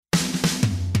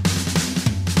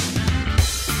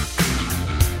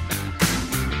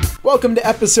Welcome to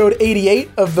episode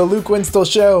 88 of The Luke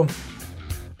Winstall Show.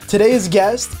 Today's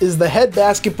guest is the head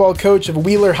basketball coach of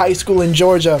Wheeler High School in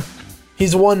Georgia.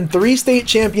 He's won 3 state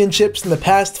championships in the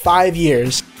past 5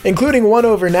 years, including one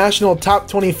over national top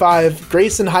 25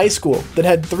 Grayson High School that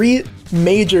had 3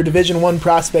 major Division I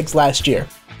prospects last year.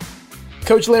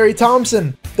 Coach Larry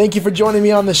Thompson, thank you for joining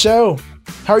me on the show.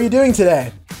 How are you doing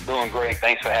today? Doing great.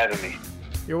 Thanks for having me.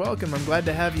 You're welcome. I'm glad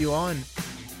to have you on.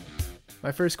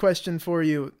 My first question for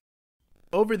you,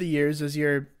 over the years, as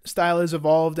your style has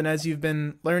evolved and as you've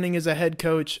been learning as a head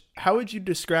coach, how would you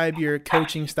describe your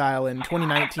coaching style in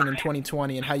 2019 and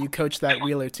 2020 and how you coach that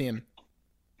Wheeler team?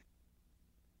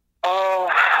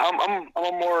 I'm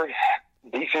a more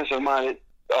defensive-minded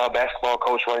basketball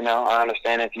coach right now. I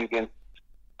understand if you can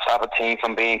stop a team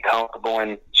from being comfortable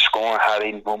and scoring how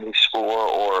they normally score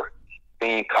or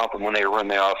being comfortable when they run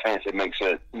their offense, it makes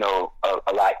it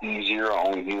a lot easier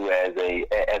on you as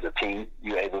a team.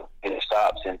 You're able to get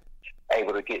stops and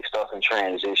able to get stuff in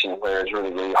transition where it's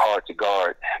really, really hard to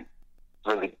guard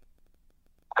really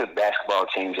good basketball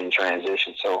teams in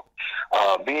transition. So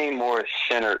being more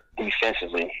centered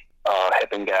defensively,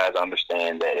 helping guys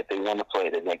understand that if they want to play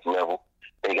at the next level,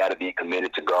 they got to be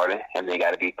committed to guarding, and they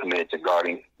got to be committed to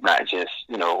guarding not just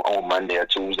on Monday or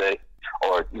Tuesday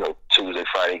or Tuesday,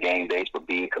 Friday game days, but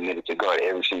being committed to guard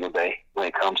every single day when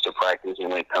it comes to practice and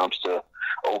when it comes to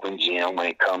open gym, when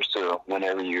it comes to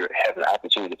whenever you have an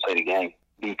opportunity to play the game.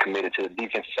 Be committed to the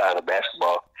defensive side of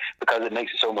basketball because it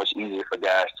makes it so much easier for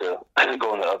guys to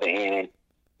go on the other end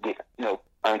and get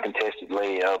uncontested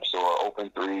layups or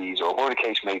open threes or whatever the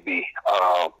case may be.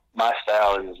 My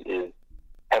style is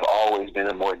have always been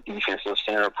a more defensive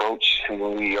center approach. And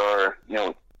when we are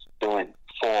doing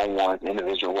 4-on-1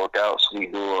 individual workouts, we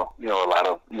do a lot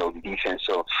of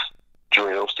defensive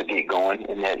drills to get going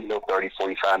in that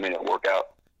 30-45 minute workout.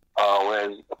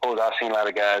 Whereas I've seen a lot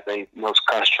of guys, they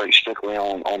concentrate strictly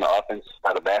on the offensive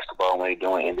side of basketball when they're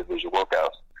doing individual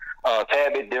workouts. A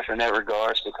tad bit different in that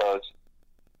regards because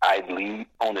I lead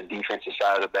on the defensive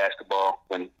side of the basketball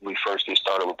when we first get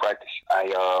started with practice.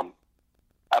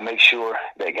 I make sure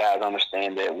that guys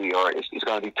understand that it's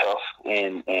going to be tough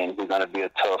and we're going to be a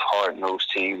tough, hard-nosed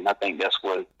team. And I think that's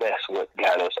what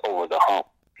got us over the hump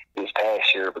this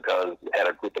past year because we had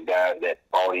a group of guys that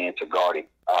bought into guarding.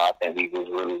 I think we was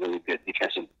a really, really good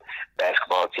defensive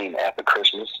basketball team after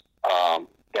Christmas.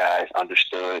 Guys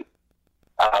understood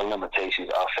our limitations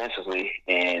offensively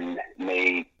and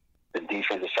made the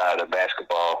defensive side of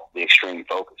basketball the extreme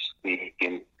focus. We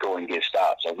can go and get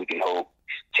stops, and we can hold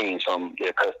teams from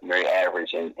their customary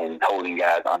average and holding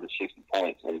guys under 60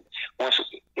 points. And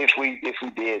if we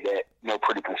did that,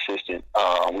 pretty consistent,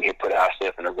 we could put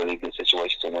ourselves in a really good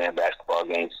situation to win basketball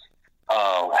games.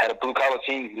 I had a blue collar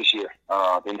team this year.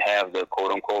 Didn't have the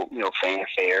quote unquote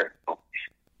fanfare,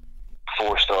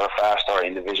 4-star, 5-star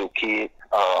individual kid.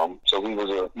 So we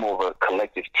was more of a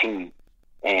collective team,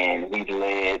 and it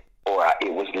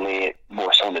was led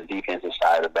more so on the defensive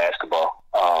side of the basketball.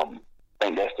 I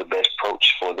think that's the best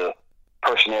approach for the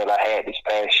personnel I had this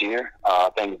past year. I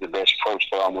think it's the best approach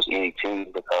for almost any team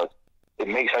because it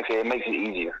makes it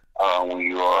easier when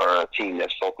you are a team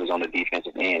that's focused on the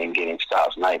defensive end and getting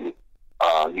stops nightly.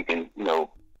 You can,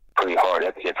 pretty hard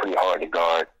to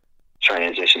guard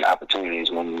transition opportunities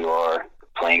when you are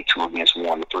playing 2 against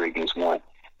 1 or 3 against 1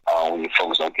 when you're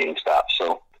focused on getting stops.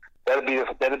 So that'll be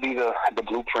the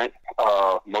blueprint.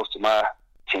 Most of my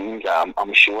teams,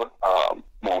 I'm sure,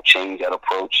 won't change that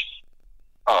approach.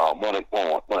 Want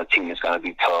a team that's going to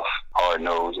be tough,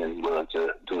 hard-nosed, and willing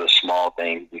to do the small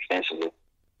things defensively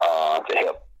to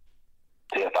help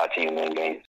our team win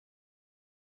games.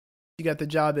 You got the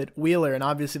job at Wheeler, and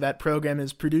obviously that program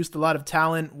has produced a lot of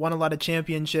talent, won a lot of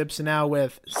championships, and now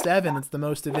with 7, it's the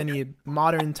most of any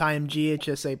modern-time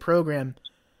GHSA program.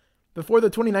 Before the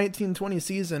 2019-20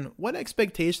 season, what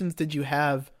expectations did you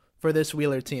have for this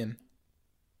Wheeler team?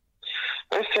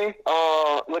 This team,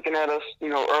 looking at us,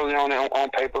 early on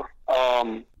paper,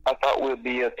 I thought we'd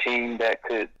be a team that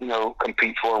could,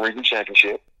 compete for a region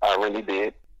championship. I really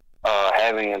did.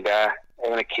 Having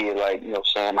a kid like,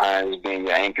 Sam Hines being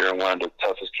your anchor and one of the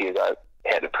toughest kids I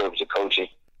had the privilege of coaching,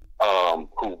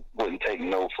 who wouldn't take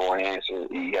no for an answer.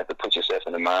 You have to put yourself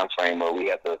in the mind frame of we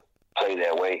have to play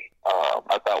that way.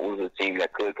 I thought we was a team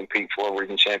that could compete for a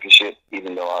region championship,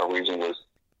 even though our region is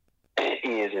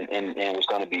was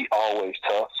going to be always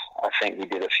tough. I think we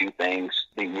did a few things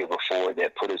the year before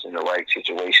that put us in the right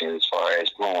situation as far as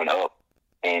growing up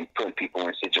and putting people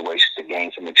in situations to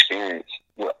gain some experience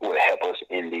would help us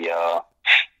in the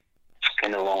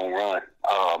long run.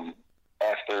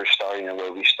 After starting the way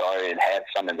we started and had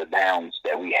some of the downs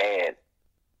that we had,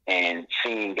 and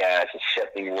seeing guys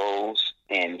accepting roles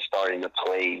and starting to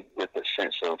play with a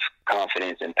sense of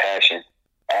confidence and passion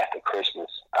after Christmas.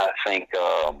 I think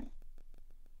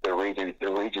the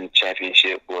region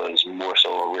championship was more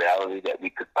so a reality that we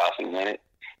could possibly win it,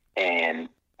 and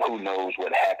who knows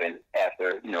what happened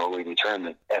after region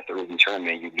tournament. After region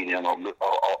tournament, you get on a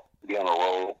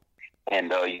roll,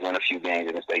 and you win a few games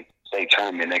in the state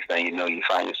tournament. Next thing you know, you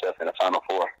find yourself in the Final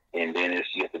Four, and then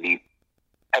you have to be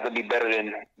better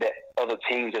than that other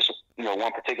team just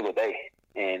one particular day.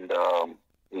 And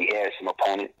we had some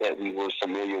opponents that we were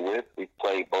familiar with. We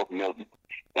played both Milton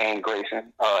and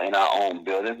Grayson in our own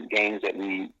building. Games that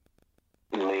we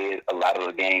led a lot of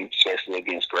the games, especially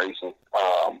against Grayson.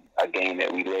 A game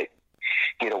that we let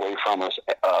get away from us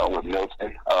with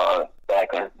Milton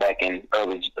back in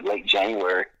late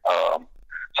January.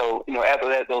 So after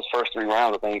that, those first 3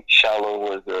 rounds, I think Shiloh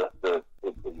was the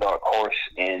dark horse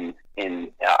in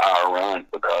our run,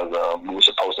 because we were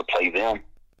supposed to play them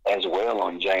as well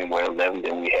on January 11th.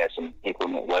 Then we had some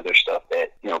inclement weather stuff that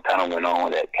kind of went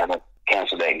on that kind of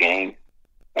canceled that game,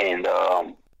 and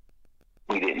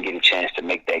we didn't get a chance to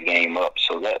make that game up.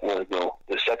 So that was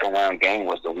the second round game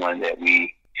was the one that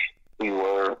we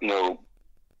were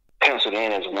penciled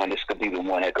in as one. This could be the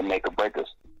one that could make or break us.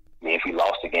 I mean, if we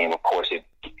lost the game, of course, it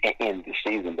ended the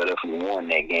season. But if we won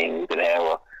that game, we could have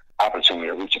an opportunity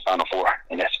to reach a Final Four,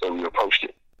 and that's where we approached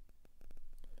it.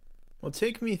 Well,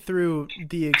 take me through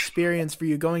the experience for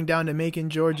you going down to Macon,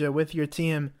 Georgia with your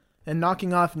team and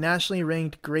knocking off nationally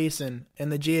ranked Grayson in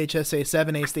the GHSA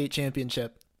 7A state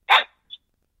championship.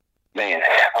 Man,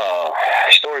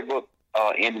 storybook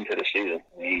ending to the season.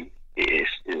 I mean, it's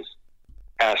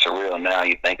kind of surreal now.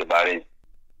 You think about it.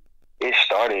 It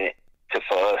started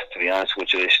for us, to be honest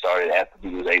with you, it started after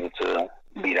we was able to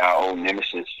beat our old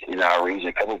nemesis in our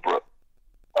region, Pebblebrook,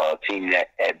 a team that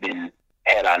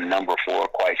had our number for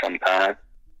quite some time.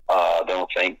 I don't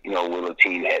think Willow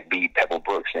team had beat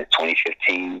Pebblebrook since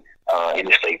 2015 in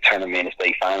the state tournament and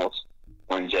state finals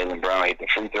when Jalen Brown hit the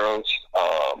free throws.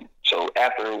 So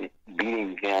after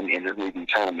beating them in the region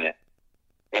tournament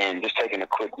and just taking a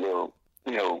quick little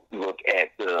look at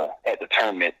the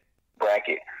tournament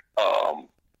bracket,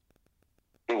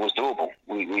 it was doable.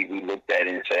 We looked at it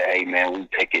and said, hey man, we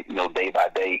take it day by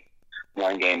day,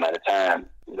 one game at a time.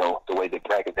 The way the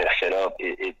bracket that's set up,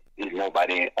 it is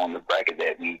nobody on the bracket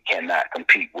that we cannot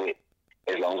compete with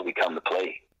as long as we come to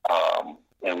play.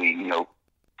 And we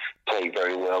played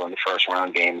very well in the first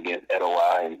round game against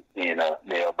LOI and being a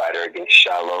nail biter against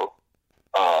Shiloh.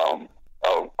 A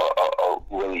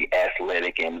really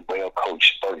athletic and well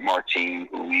coached Bergmar team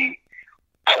who we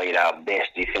played our best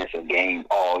defensive game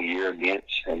all year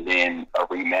against, and then a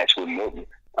rematch with Milton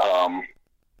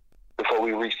before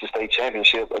we reached the state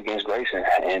championship against Grayson.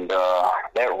 And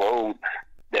that road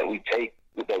that we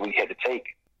had to take,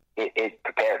 it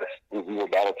prepared us. We were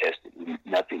battle tested.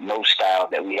 No style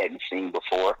that we hadn't seen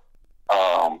before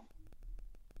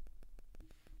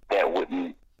that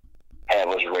wouldn't have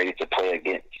us ready to play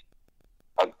against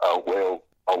a well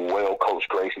coached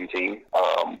Grayson team.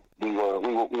 We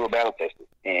were battle tested,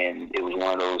 and it was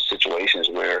one of those situations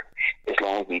where as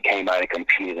long as we came out and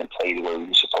competed and played the way we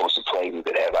were supposed to play, we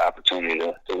could have an opportunity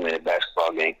to win a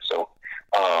basketball game. So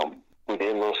we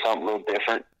did something a little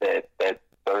different that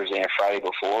Thursday and Friday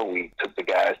before. We took the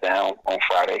guys down on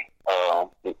Friday.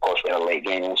 Of course, we had a late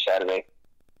game on Saturday.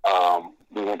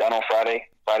 We went down on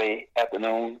Friday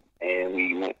afternoon, and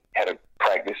we had a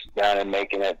practice down in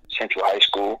Macon at Central High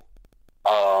School.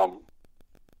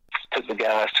 Took the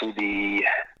guys to the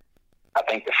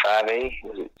 5A,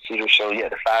 was it Cedar Show? Yeah,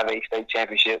 the 5A state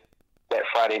championship that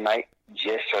Friday night,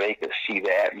 just so they could see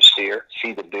the atmosphere,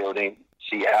 see the building,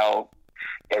 see how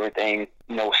everything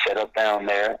set up down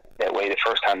there. That way, the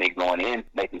first time they going in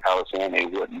Macon Coliseum,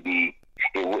 it wouldn't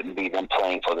be them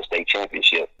playing for the state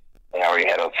championship. They already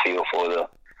had a feel for the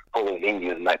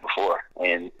venue the night before,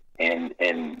 and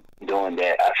doing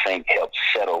that, I think, helped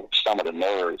settle some of the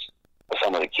nerves for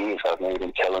some of the kids. I've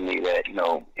been telling me that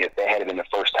if that had been the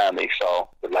first time they saw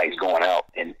the lights going out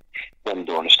and them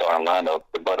doing the starting lineup,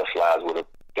 the butterflies would have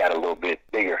got a little bit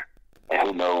bigger. And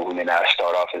who knows, we may not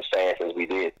start off as fast as we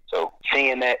did. So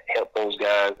seeing that helped those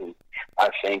guys, and I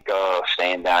think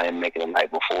staying down and making the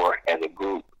night before as a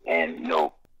group, and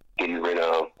getting rid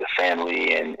of the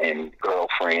family and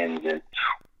girlfriends and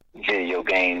video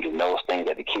games and those things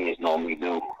that the kids normally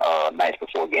do nights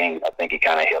before games. I think it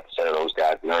kind of helped settle those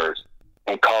guys' nerves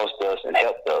and caused us and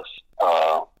helped us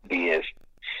be as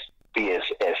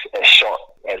sharp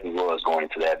as we was going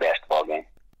into that basketball game.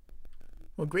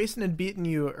 Well, Grayson had beaten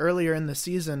you earlier in the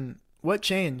season. What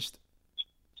changed?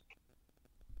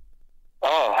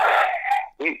 Oh,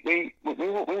 we we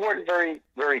weren't very,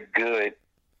 very good.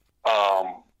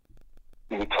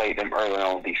 We played them early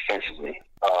on defensively.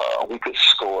 We could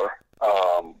score.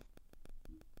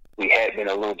 We had been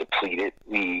a little depleted.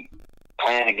 We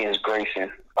playing against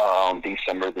Grayson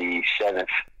December the 7th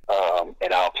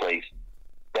at our place.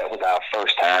 That was our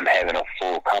first time having a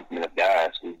full complement of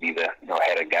guys. We either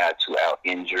had a guy too out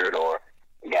injured, or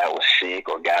a guy was sick,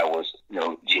 or a guy was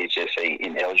GHSA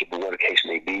ineligible, whatever the case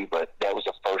may be. But that was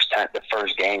the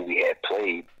first game we had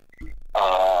played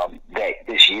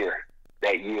that year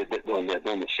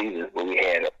during the season, where we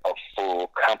had a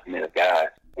full complement of guys,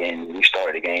 and we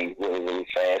started the game really, really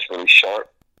fast, really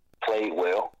sharp, played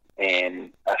well,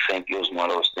 and I think it was one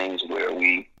of those things where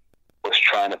we was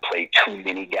trying to play too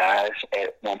many guys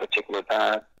at one particular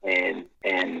time, and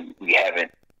we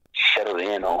haven't settled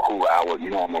in on who our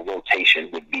normal rotation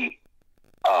would be.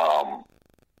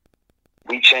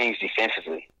 We changed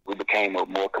defensively. We became a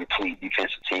more complete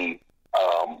defensive team.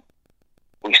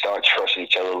 We started trusting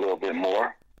each other a little bit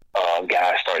more.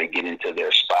 Guys started getting into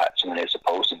their spots when they're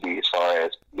supposed to be, as far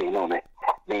as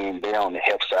being there on the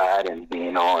help side and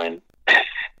being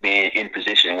in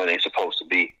position where they're supposed to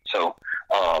be. So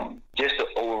just the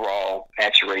overall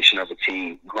maturation of a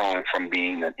team, growing from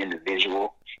being an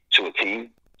individual to a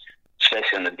team,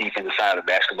 especially on the defensive side of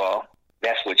basketball,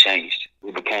 that's what changed.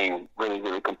 We became really,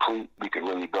 really complete. We could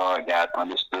really guard guys,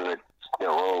 understood their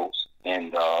roles,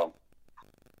 and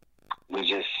we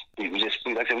just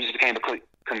became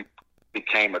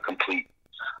a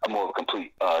more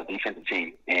complete defensive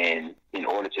team. And in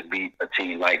order to beat a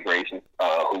team like Grayson,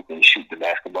 who can shoot the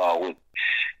basketball with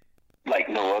like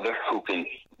no other, who can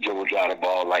dribble drive the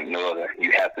ball like no other,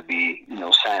 you have to be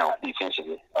sound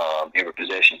defensively every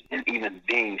possession. And even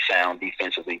being sound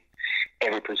defensively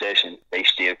every possession, they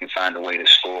still can find a way to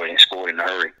score, and score in a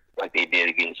hurry, like they did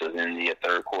against us in the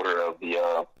third quarter of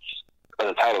the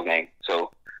title game.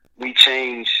 So we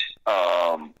changed.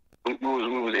 We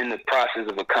was in the process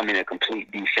of becoming a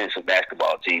complete defensive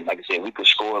basketball team. Like I said, we could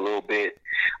score a little bit.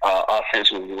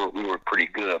 Offensively, we were pretty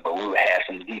good, but we would have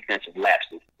some defensive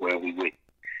lapses where we would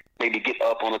maybe get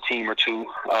up on a team or two,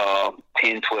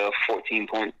 10, 12, 14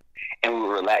 points, and we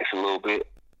would relax a little bit,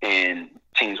 and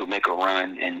teams would make a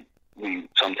run, and we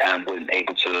sometimes wasn't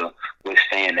able to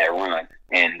withstand that run.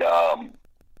 And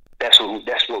that's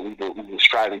what we were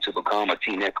striving to become, a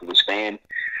team that could withstand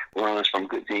runs from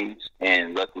good teams.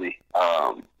 And luckily,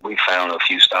 we found a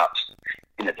few stops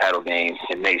in the title game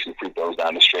and made some free throws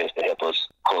down the stretch to help us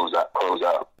close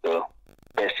out the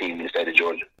best team in the state of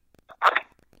Georgia.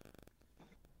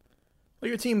 Well,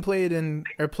 your team plays in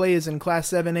Class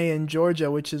 7A in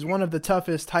Georgia, which is one of the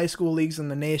toughest high school leagues in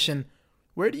the nation.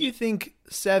 Where do you think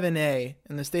 7A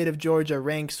in the state of Georgia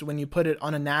ranks when you put it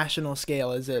on a national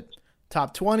scale? Is it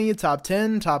top 20, top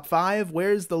 10, top 5?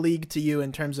 Where's the league to you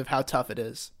in terms of how tough it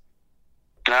is?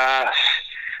 I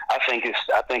think it's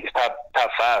top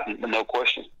 5, no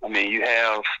question. I mean, you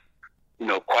have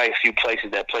quite a few places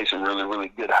that play some really, really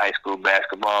good high school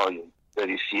basketball.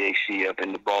 WCAC up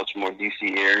in the Baltimore,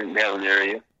 D.C. area, Maryland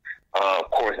area. Of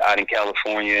course, out in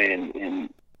California and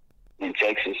in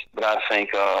Texas. But I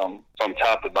think from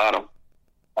top to bottom,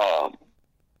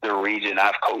 the region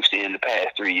I've coached in the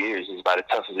past 3 years is about as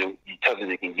tough as it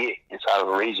can get inside of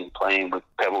a region, playing with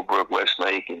Pebblebrook,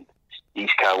 Westlake, and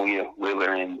East Coweta,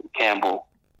 Wheeler, and Campbell,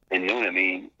 and Newnan. I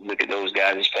mean, look at those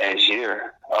guys this past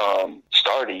year.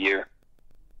 Start of the year,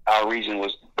 our region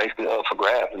was basically up for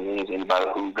grabs. I mean, anybody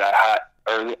who got hot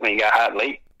early, got hot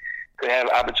late, could have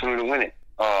an opportunity to win it.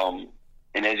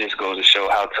 And that just goes to show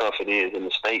how tough it is in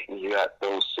the state when you got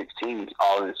those 6 teams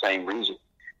all in the same region.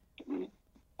 You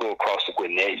go across the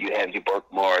Gwinnett, you have your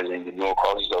Berkmars and your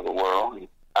Norcrosses of the world. And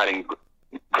I think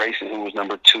Grayson, who was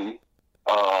number 2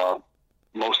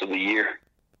 most of the year,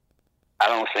 I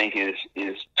don't think is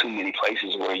too many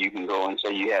places where you can go and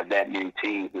say you have that many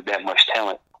teams with that much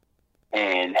talent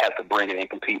and have to bring it and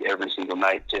compete every single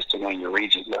night just to win your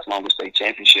region, let alone the state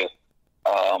championship.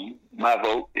 My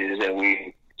vote is that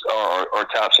we are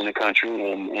tops in the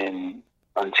country, and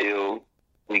until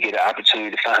we get an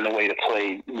opportunity to find a way to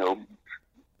play,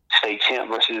 state champ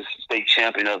versus state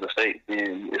champion of the state,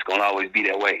 and it's going to always be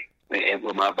that way. And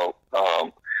with my vote,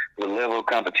 the level of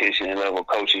competition and level of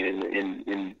coaching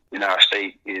in our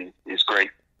state is great,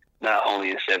 not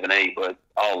only in 7A but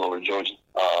all over Georgia.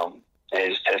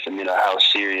 As testament of how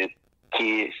serious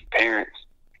kids, parents,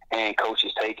 and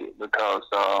coaches take it, because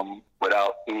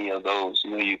without any of those,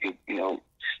 you could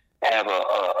have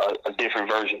a different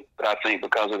version. But I think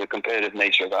because of the competitive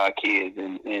nature of our kids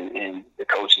and the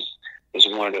coaches, is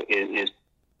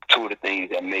two of the things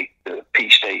that make the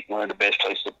Peach State one of the best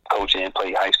places to coach and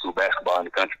play high school basketball in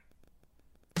the country.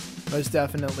 Most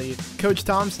definitely. Coach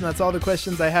Thompson, that's all the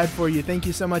questions I had for you. Thank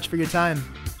you so much for your time.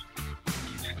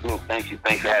 Well, thank you.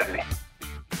 Thanks for having me.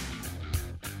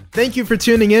 Thank you for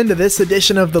tuning in to this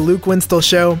edition of The Luke Winstall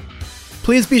Show.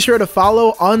 Please be sure to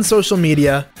follow on social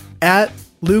media at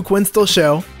Luke Winstall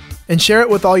Show and share it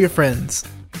with all your friends.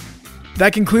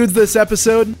 That concludes this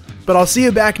episode, but I'll see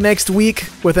you back next week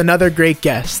with another great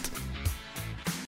guest.